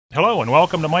Hello and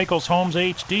welcome to Michael's Homes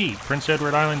HD, Prince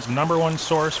Edward Island's #1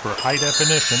 source for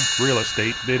high-definition real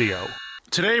estate video.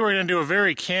 Today we're going to do a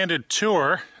very candid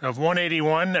tour of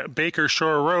 181 Baker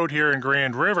Shore Road here in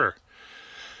Grand River.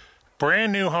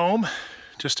 Brand new home,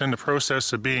 just in the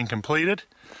process of being completed.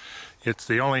 It's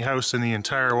the only house in the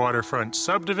entire waterfront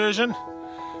subdivision,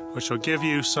 which will give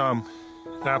you some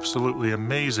absolutely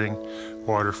amazing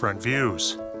waterfront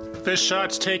views. This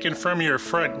shot's taken from your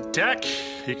front deck.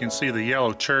 You can see the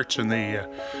yellow church in the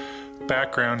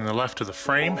background in the left of the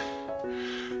frame.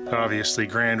 Obviously,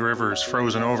 Grand River is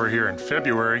frozen over here in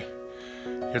February.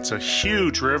 It's a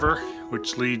huge river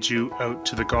which leads you out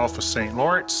to the Gulf of St.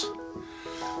 Lawrence.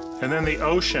 And then the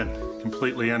ocean,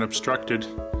 completely unobstructed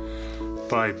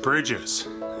by bridges.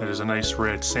 It is a nice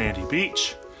red sandy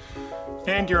beach.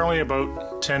 And you're only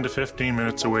about 10 to 15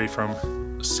 minutes away from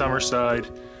Summerside,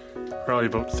 probably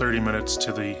about 30 minutes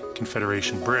to the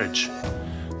Confederation Bridge.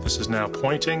 This is now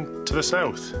pointing to the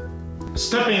south.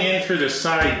 Stepping in through the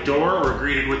side door, we're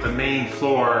greeted with the main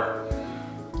floor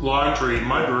laundry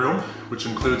mudroom, which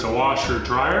includes a washer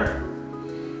dryer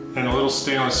and a little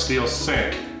stainless steel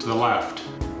sink to the left.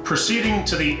 Proceeding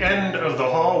to the end of the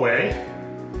hallway,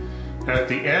 at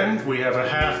the end we have a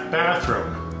half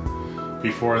bathroom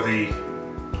before the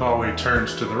hallway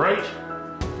turns to the right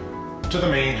to the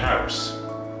main house.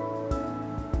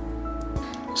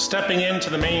 Stepping into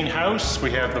the main house, we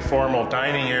have the formal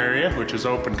dining area, which is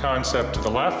open concept to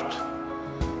the left,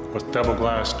 with double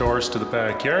glass doors to the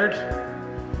backyard.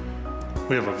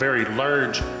 We have a very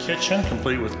large kitchen,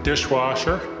 complete with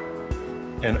dishwasher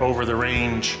and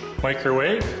over-the-range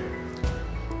microwave,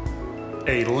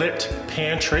 a lit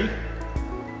pantry,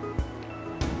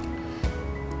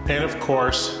 and of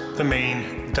course, the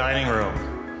main dining room,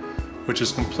 which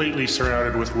is completely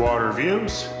surrounded with water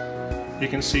views. You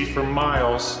can see for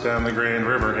miles down the Grand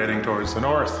River heading towards the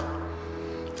north.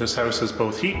 This house has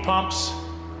both heat pumps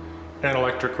and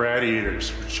electric radiators,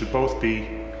 which should both be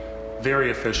very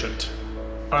efficient.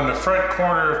 On the front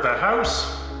corner of the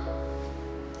house,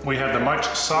 we have the much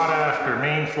sought after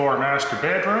main floor master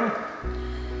bedroom.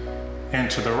 And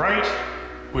to the right,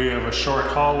 we have a short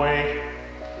hallway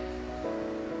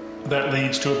that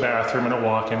leads to a bathroom and a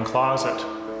walk-in closet.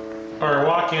 Our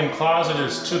walk-in closet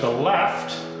is to the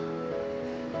left,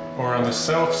 or on the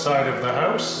south side of the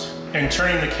house. And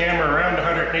turning the camera around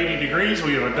 180 degrees,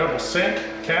 we have a double sink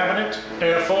cabinet and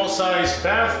a full-size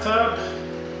bathtub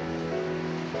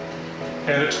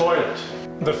and a toilet.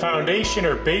 The foundation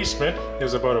or basement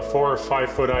is about a 4 or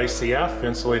 5 foot ICF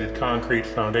insulated concrete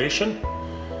foundation,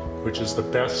 which is the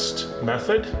best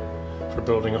method for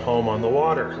building a home on the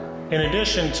water. In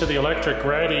addition to the electric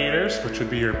radiators, which would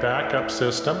be your backup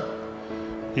system,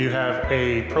 you have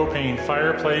a propane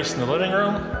fireplace in the living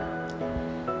room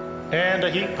and a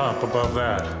heat pump above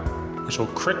that, which will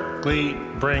quickly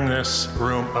bring this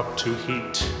room up to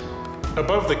heat.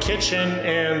 Above the kitchen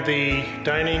and the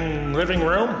dining living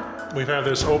room, we have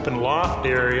this open loft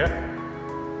area,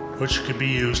 which could be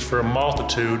used for a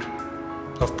multitude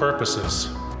of purposes.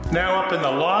 Now up in the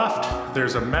loft,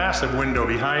 there's a massive window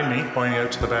behind me pointing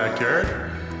out to the backyard,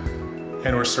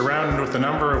 and we're surrounded with a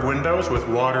number of windows with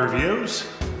water views.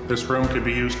 This room could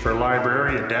be used for a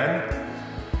library, a den,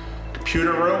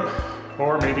 computer room,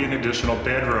 or maybe an additional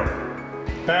bedroom.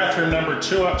 Bathroom number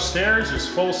 2 upstairs is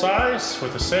full size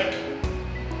with a sink,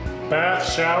 bath,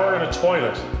 shower, and a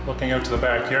toilet looking out to the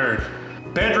backyard.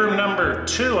 Bedroom number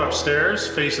 2 upstairs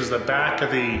faces the back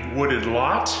of the wooded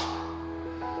lot.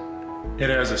 It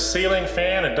has a ceiling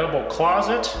fan, a double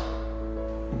closet.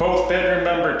 Both bedroom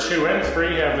number 2 and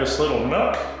 3 have this little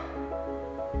nook,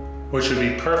 which would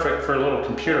be perfect for a little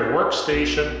computer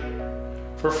workstation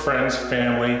for friends,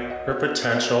 family, or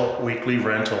potential weekly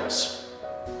rentals.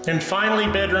 And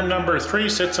finally, bedroom number 3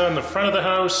 sits on the front of the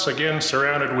house, again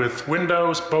surrounded with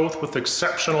windows, both with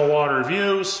exceptional water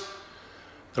views.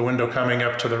 The window coming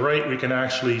up to the right, we can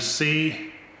actually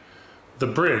see the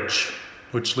bridge,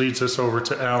 which leads us over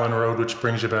to Allen Road, which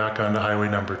brings you back onto highway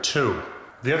number 2.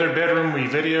 The other bedroom we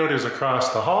videoed is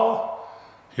across the hall.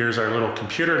 Here's our little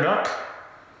computer nook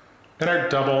and our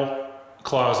double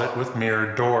closet with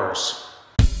mirrored doors.